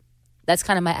do. That's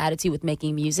kind of my attitude with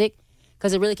making music.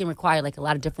 because it really can require like a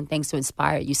lot of different things to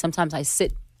inspire you. Sometimes I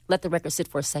let the record sit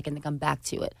for a second, then come back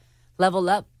to it. Level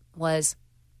Up was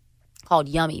called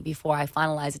Yummy before I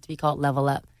finalized it to be called Level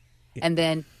Up. Yeah. And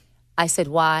then I said,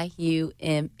 Y-U-M-M-Y,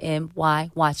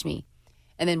 watch me.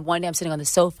 And then one day I'm sitting on the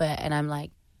sofa and I'm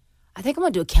like, I think I'm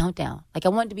going to do a countdown. Like I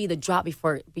want it to be the drop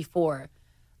before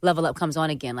Level Up comes on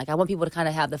again. Like I want people to kind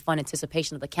of have the fun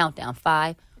anticipation of the countdown.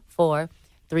 5, 4,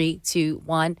 3, 2,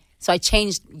 1. So I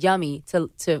changed Yummy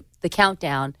to the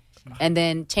countdown and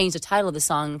then changed the title of the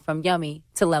song from Yummy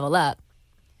to Level Up.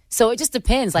 So it just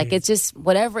depends. Like it's just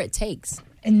whatever it takes.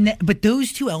 But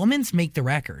those two elements make the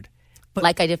record. But,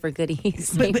 like I did for Goodies.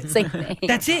 Same thing.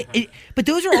 That's it. But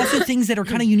those are also things that are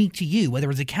kind of unique to you,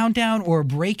 whether it's a countdown or a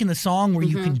break in the song where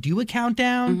you can do a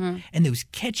countdown and those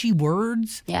catchy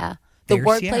words. Yeah. The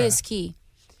wordplay is key.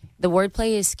 The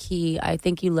wordplay is key. I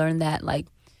think you learn that like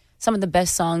some of the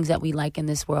best songs that we like in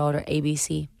this world are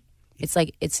ABC. It's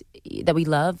like it's that we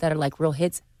love that are like real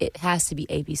hits. It has to be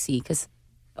ABC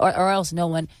or else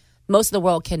most of the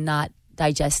world cannot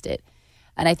digest it.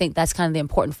 And I think that's kind of the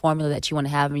important formula that you want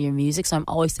to have in your music. So I'm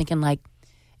always thinking like,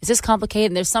 is this complicated?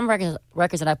 And there's some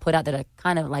records that I put out that are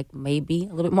kind of like maybe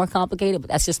a little bit more complicated, but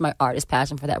that's just my artist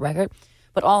passion for that record.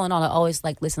 But all in all, I always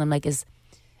like listen. I'm like, is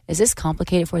this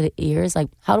complicated for the ears? Like,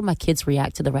 how do my kids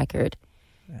react to the record?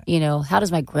 Yeah. How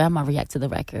does my grandma react to the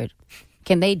record?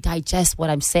 Can they digest what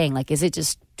I'm saying? Like, is it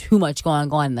just too much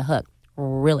going on in the hook?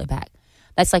 Reel it back.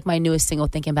 That's like my newest single,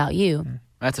 Thinking About You.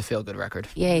 That's a feel-good record.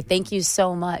 Yay, thank you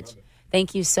so much.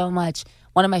 Thank you so much.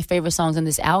 One of my favorite songs on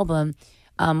this album,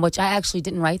 which I actually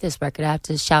didn't write this record. I have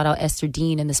to shout out Esther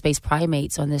Dean and the Space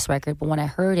Primates on this record. But when I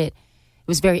heard it, it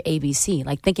was very ABC.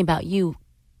 Like, Thinking About You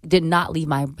did not leave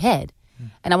my head.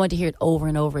 And I wanted to hear it over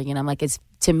and over again. I'm like,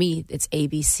 to me, it's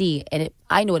ABC. And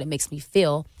I know what it makes me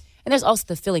feel. And there's also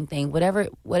the feeling thing.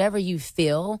 Whatever you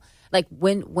feel, like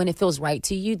when it feels right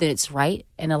to you, then it's right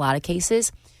in a lot of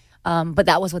cases. But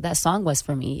that was what that song was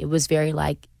for me. It was very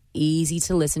like easy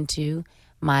to listen to.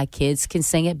 My kids can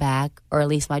sing it back, or at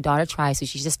least my daughter tries to.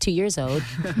 She's just 2 years old.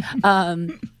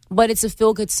 But it's a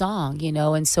feel-good song,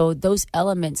 and so those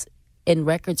elements in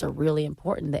records are really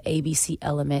important, the ABC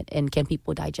element, and can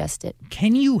people digest it?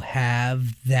 Can you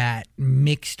have that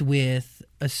mixed with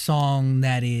a song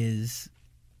that is...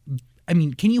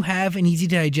 can you have an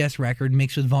easy-to-digest record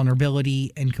mixed with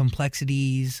vulnerability and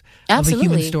complexities Absolutely.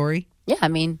 of a human story?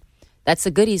 Yeah, that's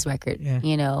a Goodies record, Yeah.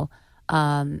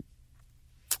 I'm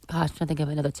trying to think of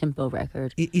another tempo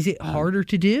record. Is it harder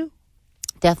to do?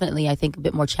 Definitely, I think a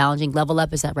bit more challenging. Level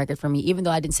Up is that record for me. Even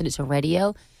though I didn't send it to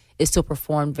radio, it still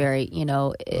performed very,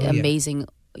 amazing,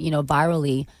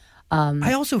 virally.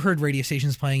 I also heard radio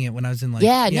stations playing it when I was in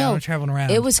traveling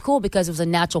around. It was cool because it was a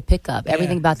natural pickup.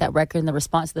 Everything about that record and the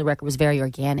response to the record was very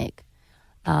organic.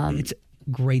 It's a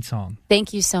great song.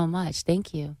 Thank you so much.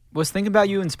 Thank you. Was Thinking About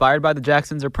You inspired by the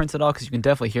Jacksons or Prince at all? Because you can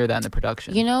definitely hear that in the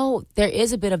production. There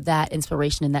is a bit of that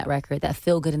inspiration in that record, that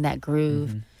feel good in that groove.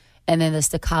 Mm-hmm. And then the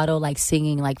staccato, like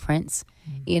singing like Prince,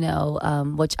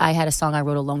 which I had a song I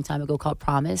wrote a long time ago called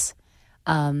Promise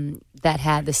that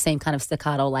had the same kind of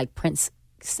staccato like Prince,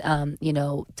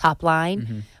 top line.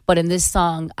 Mm-hmm. But in this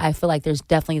song, I feel like there's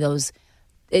definitely those,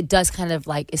 it does kind of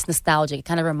like, it's nostalgic. It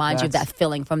kind of reminds you of that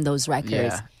feeling from those records.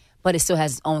 Yeah. But it still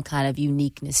has its own kind of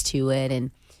uniqueness to it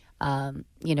and,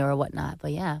 or whatnot.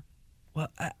 But yeah. Well,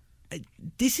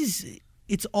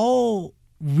 it's all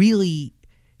really,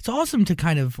 it's awesome to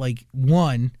kind of like,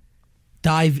 one,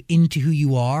 dive into who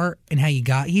you are and how you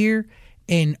got here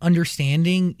and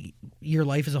understanding your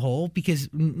life as a whole, because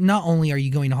not only are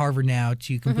you going to Harvard now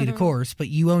to complete a course, but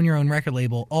you own your own record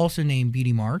label, also named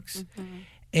Beauty Marks,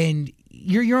 and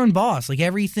you're your own boss. Like,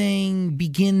 everything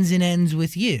begins and ends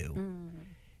with you.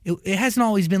 It hasn't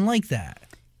always been like that.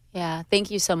 Yeah,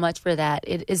 thank you so much for that.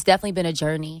 It's definitely been a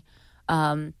journey.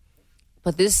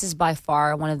 But this is by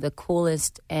far one of the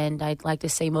coolest and I'd like to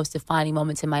say most defining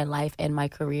moments in my life and my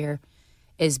career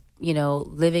is,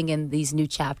 living in these new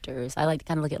chapters. I like to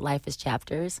kind of look at life as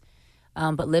chapters.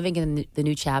 But living in the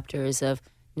new chapters of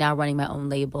now running my own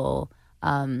label,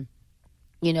 and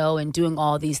doing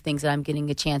all these things that I'm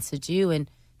getting a chance to do and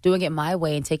doing it my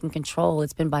way and taking control.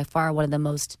 It's been by far one of the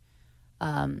most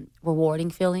rewarding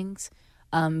feelings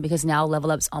because now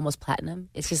Level Up's almost platinum.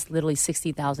 It's just literally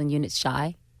 60,000 units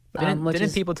shy.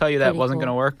 Didn't people tell you that wasn't going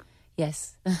to work?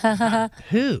 Yes.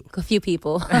 Who? A few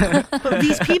people. But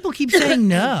these people keep saying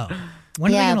no.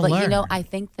 When are they going to learn? I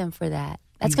thank them for that.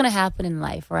 That's going to happen in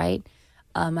life, right?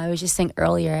 I was just saying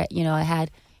earlier,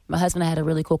 my husband and I had a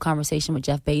really cool conversation with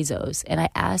Jeff Bezos, and I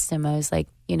asked him, I was like,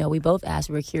 we both asked,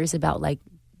 we were curious about like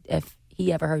if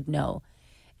he ever heard no.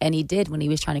 And he did when he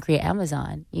was trying to create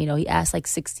Amazon. He asked like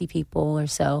 60 people or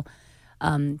so.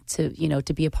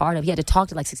 to be a part of. He had to talk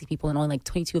to like 60 people, and only like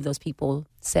 22 of those people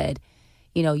said,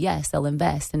 yes, they'll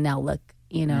invest. And now look,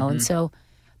 and so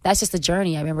that's just the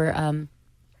journey. I remember,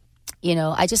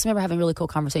 I just remember having really cool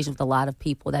conversations with a lot of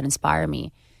people that inspire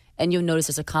me. And you'll notice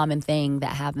there's a common thing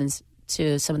that happens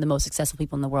to some of the most successful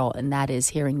people in the world, and that is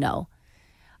hearing no.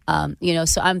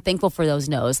 So I'm thankful for those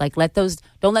no's. Like,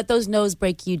 don't let those no's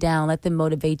break you down. Let them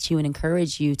motivate you and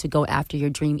encourage you to go after your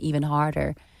dream even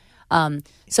harder.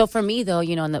 So for me, though,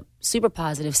 on the super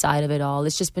positive side of it all,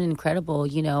 it's just been incredible,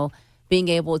 being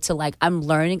able to, I'm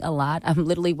learning a lot. I'm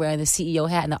literally wearing the CEO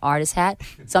hat and the artist hat.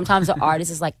 Sometimes the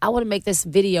artist is like, I want to make this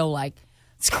video,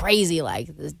 it's crazy,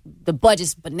 the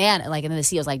budget's banana. And then the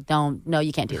CEO's like, no,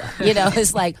 you can't do that.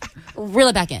 It's like, reel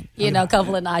it back in, a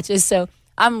couple of notches. So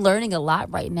I'm learning a lot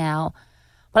right now,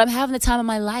 but I'm having the time of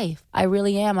my life. I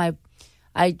really am.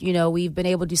 We've been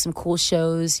able to do some cool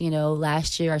shows.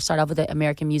 Last year I started off with the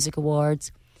American Music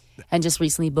Awards, and just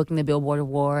recently booking the Billboard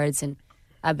Awards. And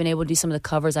I've been able to do some of the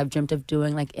covers I've dreamt of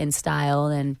doing, like In Style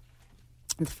and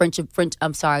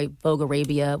Vogue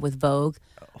Arabia with Vogue,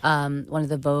 one of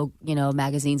the Vogue,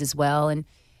 magazines as well. And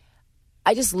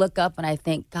I just look up and I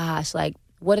think, gosh,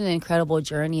 what an incredible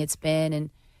journey it's been, and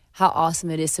how awesome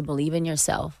it is to believe in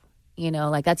yourself.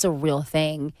 That's a real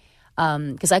thing.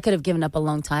 Because I could have given up a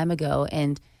long time ago.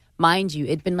 And mind you,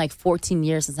 it'd been 14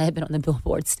 years since I had been on the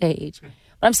Billboard stage.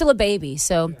 But I'm still a baby.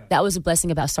 So that was a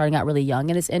blessing about starting out really young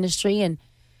in this industry. And,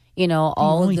 all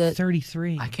only of the...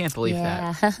 33. I can't believe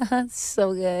that.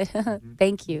 So good.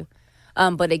 Thank you.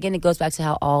 But again, it goes back to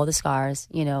how all the scars,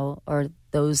 or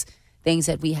those things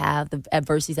that we have, the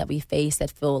adversities that we face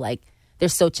that feel like they're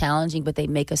so challenging, but they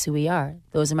make us who we are.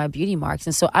 Those are my beauty marks.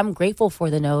 And so I'm grateful for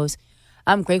the no's.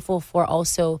 I'm grateful for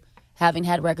also having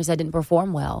had records that didn't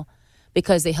perform well,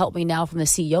 because they help me now from the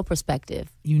CEO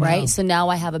perspective, right? So now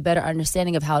I have a better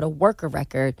understanding of how to work a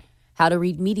record, how to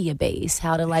read media base,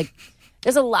 how to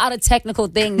there's a lot of technical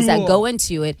things that go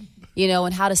into it,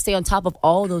 and how to stay on top of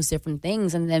all those different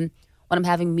things. And then when I'm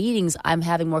having meetings, I'm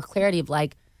having more clarity of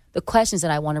the questions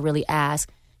that I want to really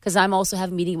ask, because I'm also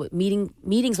having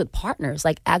meetings with partners,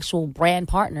 actual brand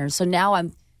partners. So now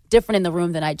I'm different in the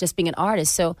room than I just being an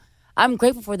artist. So I'm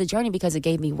grateful for the journey because it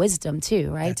gave me wisdom too,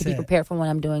 right? To be prepared for what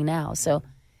I'm doing now. So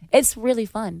it's really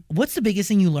fun. What's the biggest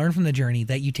thing you learned from the journey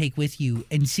that you take with you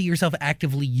and see yourself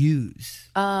actively use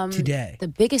today? The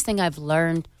biggest thing I've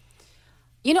learned,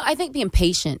 I think being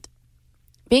patient.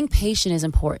 Being patient is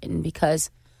important, because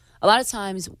a lot of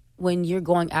times when you're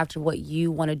going after what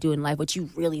you want to do in life, what you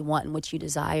really want and what you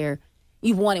desire,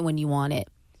 you want it when you want it.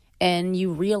 And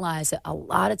you realize that a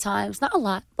lot of times, not a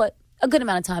lot, but a good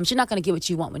amount of times, you're not going to get what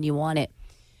you want when you want it.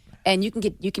 And you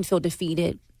can feel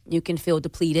defeated. You can feel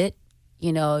depleted.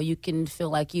 You can feel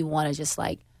like you want to just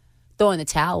throw in the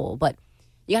towel, but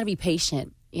you got to be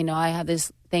patient. I have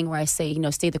this thing where I say,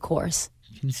 stay the course.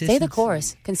 Stay the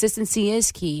course. Consistency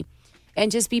is key.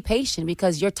 And just be patient,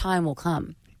 because your time will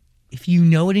come. If you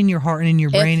know it in your heart and in your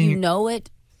brain. If you know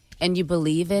it and you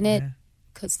believe in it,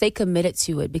 stay committed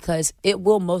to it, because it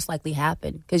will most likely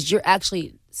happen. Because you're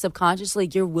actually subconsciously,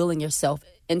 you're willing yourself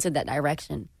into that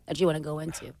direction that you want to go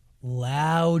into.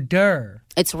 Louder.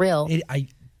 It's real.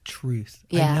 Truth.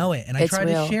 Yeah, I know it. And I try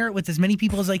to share it with as many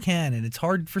people as I can. And it's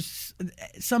hard for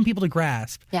some people to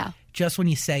grasp just when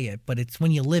you say it. But it's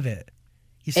when you live it.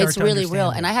 It's really real.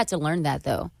 And I had to learn that,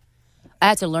 though. I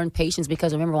had to learn patience,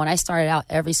 because remember, when I started out,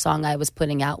 every song I was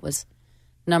putting out was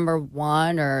number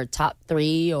 1 or top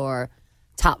 3 or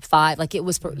top 5. It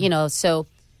was, so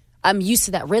I'm used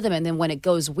to that rhythm. And then when it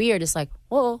goes weird, it's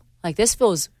whoa, this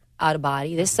feels out of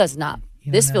body. This does not.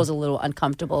 This feels a little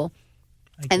uncomfortable.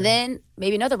 And then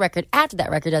maybe another record after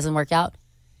that record doesn't work out.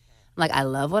 I'm I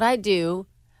love what I do.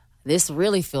 This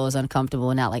really feels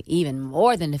uncomfortable now, even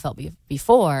more than it felt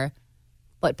before.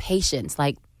 But patience,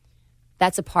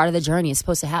 that's a part of the journey. It's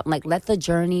supposed to happen. Let the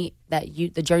journeys that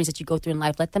you go through in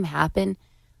life, let them happen.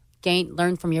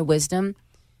 Learn from your wisdom.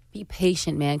 Be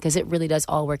patient, man, because it really does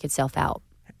all work itself out.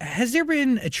 Has there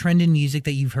been a trend in music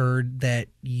that you've heard that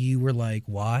you were like,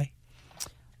 why?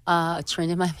 A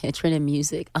trend in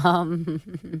music.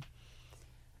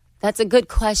 That's a good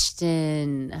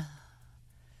question.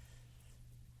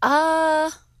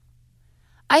 I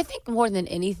think more than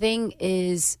anything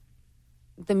is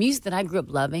the music that I grew up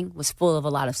loving was full of a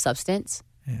lot of substance.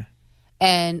 Yeah.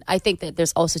 And I think that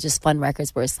there's also just fun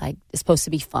records where it's supposed to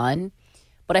be fun.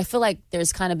 But I feel like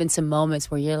there's kind of been some moments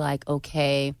where you're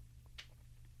okay,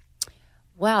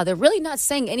 wow, they're really not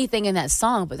saying anything in that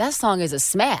song, but that song is a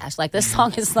smash. This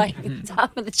song is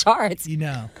top of the charts.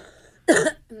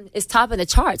 It's top of the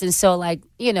charts. And so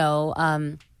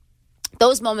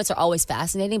those moments are always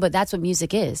fascinating, but that's what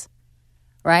music is.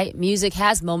 right? Music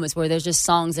has moments where there's just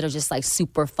songs that are just like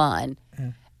super fun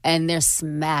and they're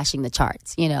smashing the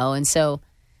charts, you know? And so,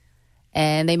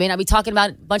 and they may not be talking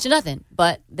about a bunch of nothing,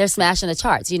 but they're smashing the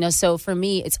charts, you know? So for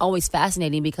me, it's always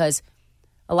fascinating because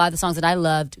a lot of the songs that I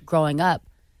loved growing up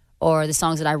or the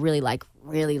songs that I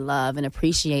really love and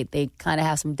appreciate, they kind of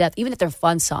have some depth, even if they're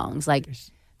fun songs. Like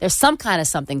there's some kind of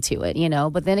something to it, you know?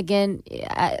 But then again,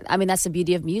 I mean, that's the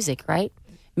beauty of music, right?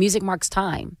 Music marks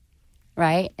time,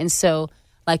 right? And so,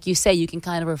 like you say, you can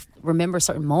kind of remember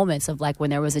certain moments of like when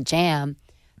there was a jam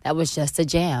that was just a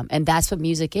jam. And that's what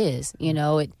music is, you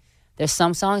know? There's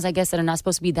some songs, I guess, that are not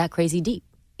supposed to be that crazy deep,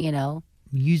 you know?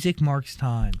 Music marks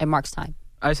time. It marks time.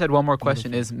 I just had one more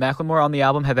question. Is Macklemore on the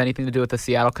album have anything to do with the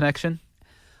Seattle connection?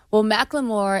 Well,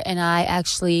 Macklemore and I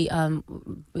actually,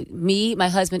 me, my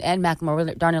husband, and Macklemore,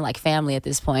 we're darn near like family at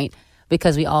this point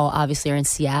because we all obviously are in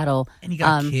Seattle. And you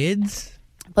got kids?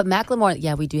 But Macklemore,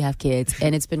 yeah, we do have kids.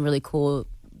 And it's been really cool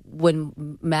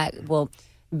when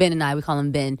Ben and I, we call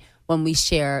him Ben, when we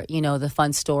share, you know, the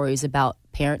fun stories about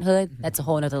parenthood. That's a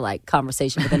whole other like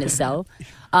conversation within itself.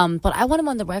 But I want him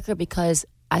on the record because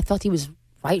I felt he was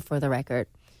right for the record.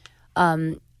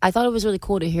 I thought it was really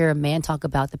cool to hear a man talk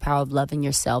about the power of loving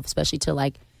yourself, especially to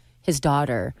like his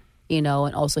daughter, you know,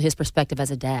 and also his perspective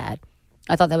as a dad.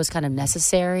 I thought that was kind of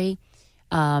necessary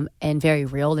and very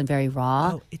real and very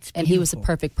raw. Oh, it's and he was the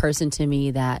beautiful. perfect person to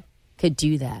me that could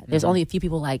do that. There's only a few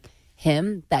people like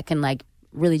him that can like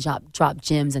really drop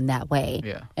gems in that way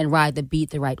and ride the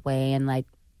beat the right way and like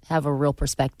have a real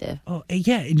perspective. Oh,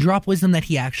 yeah, and drop wisdom that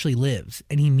he actually lives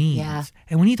and he means. Yeah.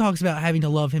 And when he talks about having to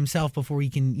love himself before he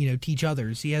can, you know, teach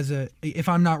others, he has if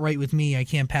I'm not right with me, I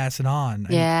can't pass it on.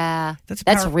 Yeah. That's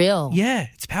powerful. real. Yeah,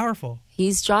 it's powerful.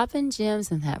 He's dropping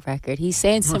gems in that record. He's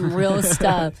saying some real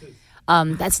stuff.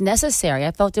 That's necessary.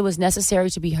 I felt it was necessary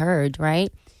to be heard,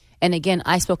 right? And again,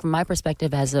 I spoke from my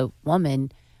perspective as a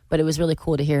woman, but it was really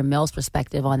cool to hear Mel's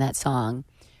perspective on that song.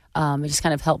 It just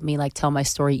kind of helped me like tell my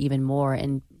story even more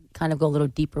and kind of go a little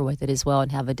deeper with it as well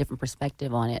and have a different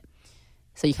perspective on it.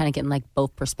 So you kind of get like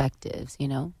both perspectives, you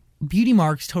know? Beauty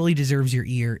Marks totally deserves your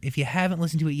ear. If you haven't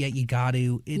listened to it yet, you got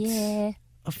to. It's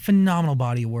a phenomenal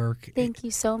body of work. Thank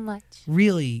you so much.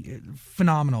 Really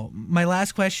phenomenal. My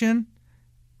last question,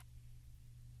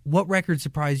 what record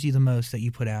surprised you the most that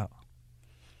you put out?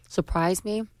 Surprised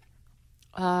me?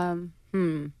 I'd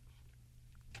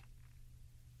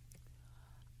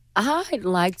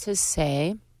like to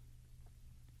say,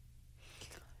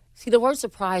 see, the word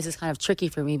surprise is kind of tricky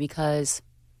for me because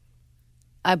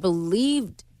I've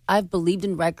believed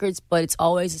in records, but it's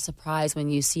always a surprise when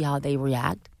you see how they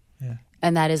react. Yeah.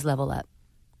 And that is Level Up.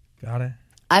 Got it.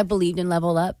 I believed in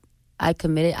Level Up. I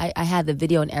committed. I had the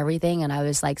video and everything, and I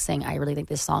was like saying, I really think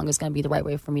this song is going to be the right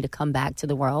way for me to come back to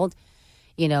the world.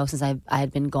 You know, since I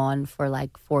had been gone for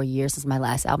like 4 years since my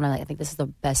last album, I think this is the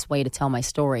best way to tell my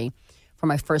story for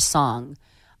my first song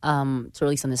to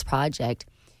release on this project.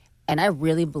 And I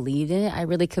really believed in it. I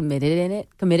really committed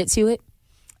to it.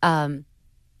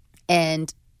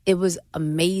 And it was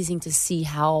amazing to see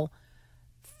how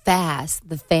fast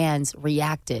the fans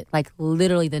reacted. Like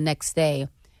literally the next day,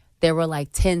 there were like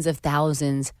tens of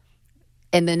thousands.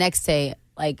 And the next day,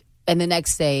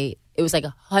 it was like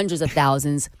hundreds of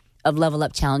thousands of Level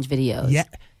Up Challenge videos. Yeah.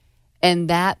 And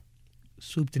that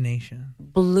Swoop the nation.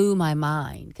 blew my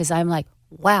mind because I'm like,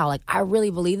 wow, like I really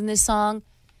believe in this song.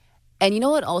 And you know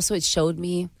what also it showed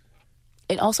me?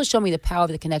 It also showed me the power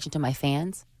of the connection to my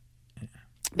fans.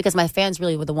 Because my fans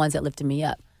really were the ones that lifted me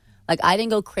up. Like I didn't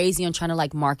go crazy on trying to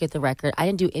like market the record. I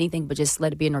didn't do anything but just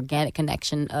let it be an organic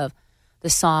connection of the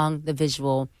song, the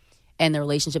visual, and the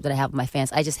relationship that I have with my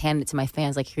fans. I just handed it to my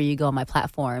fans, like, here you go on my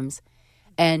platforms.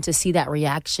 And to see that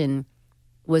reaction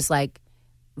was like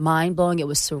mind-blowing. It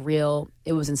was surreal.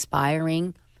 It was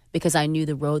inspiring because I knew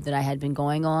the road that I had been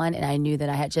going on, and I knew that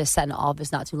I had just sat in an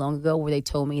office not too long ago where they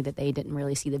told me that they didn't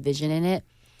really see the vision in it.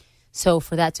 So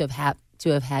for that to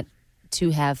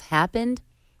have happened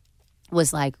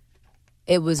was like,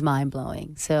 it was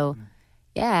mind-blowing. So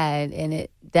yeah, and it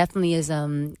definitely is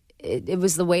it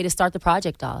was the way to start the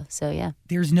project off. So yeah.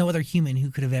 There's no other human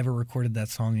who could have ever recorded that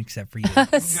song except for you.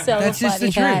 So That's just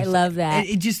the funny. truth. I love that.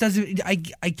 It just doesn't. I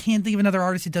can't think of another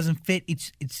artist it doesn't fit.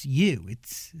 It's you.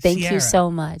 It's Thank Sierra. you so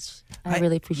much. I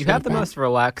really appreciate You have the that. most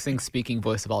relaxing speaking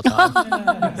voice of all time.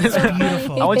 It's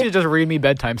beautiful. I want you to just read me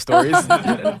bedtime stories.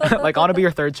 Like, I want to be your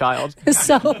third child.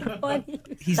 So funny.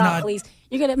 He's Stop, not- please.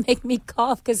 You're going to make me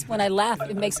cough because when I laugh,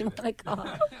 it makes me want to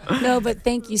cough. No, but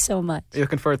thank you so much. You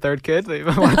looking for a third kid? You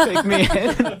want to take me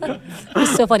in?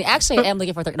 It's so funny. Actually, I am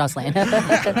looking for a third. No, slang.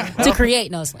 To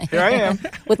create no slang. Here I am.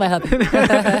 With my hubby.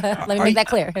 Let me make that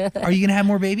clear. Are you gonna have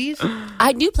more babies?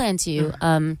 I do plan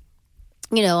to.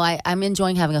 you know, I'm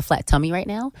enjoying having a flat tummy right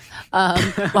now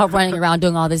while running around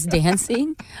doing all this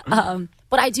dancing.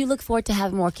 But I do look forward to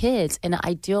having more kids. In an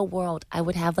ideal world, I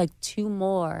would have like 2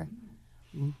 more.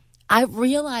 I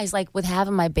realized, like, with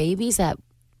having my babies that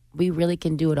we really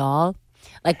can do it all.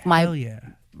 Like, Hell yeah.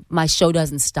 my show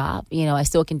doesn't stop. You know, I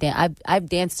still can dance. I've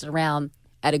danced around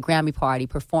at a Grammy party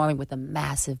performing with a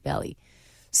massive belly.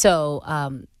 So,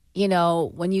 you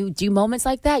know, when you do moments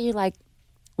like that, you're like,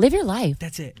 live your life.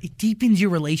 That's it. It deepens your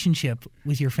relationship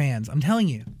with your fans. I'm telling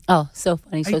you. Oh, so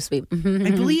funny, so sweet. I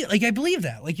believe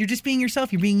that. Like, you're just being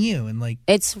yourself. You're being you, and like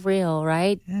it's real,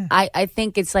 right? Yeah. I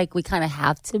think it's like we kind of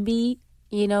have to be,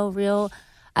 you know, real.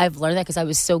 I've learned that because I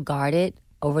was so guarded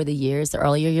over the years, the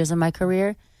earlier years of my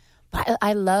career. But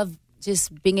I love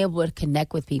just being able to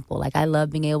connect with people. Like, I love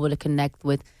being able to connect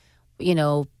with, you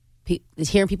know,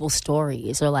 hearing people's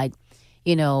stories, or like,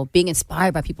 you know, being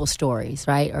inspired by people's stories,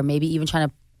 right? Or maybe even trying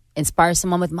to inspire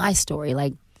someone with my story.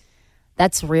 Like,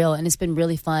 that's real, and it's been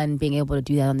really fun being able to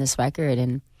do that on this record.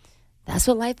 And that's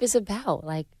what life is about.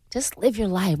 Like, just live your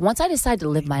life. Once I decided to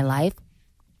live my life,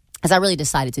 as I really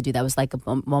decided to do that, was like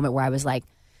a moment where I was like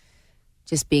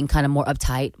just being kind of more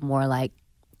uptight, more like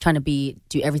trying to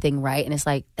do everything right. And it's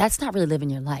like, that's not really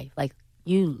living your life. Like,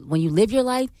 when you live your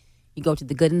life, you go to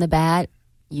the good and the bad.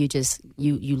 You just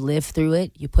you live through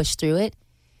it, you push through it,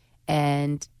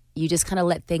 and you just kind of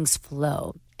let things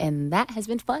flow. And that has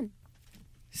been fun.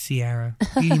 Ciara,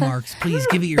 Beauty Marks, please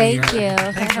give it your Thank ear.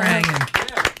 you. Thanks for hanging.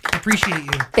 I appreciate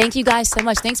you. Thank you guys so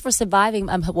much. Thanks for surviving.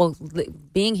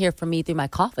 Being here for me through my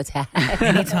cough attack.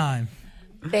 Anytime.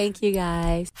 Thank you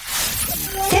guys.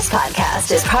 This podcast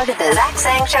is part of the Zach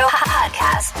Sang Show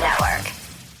Podcast Network.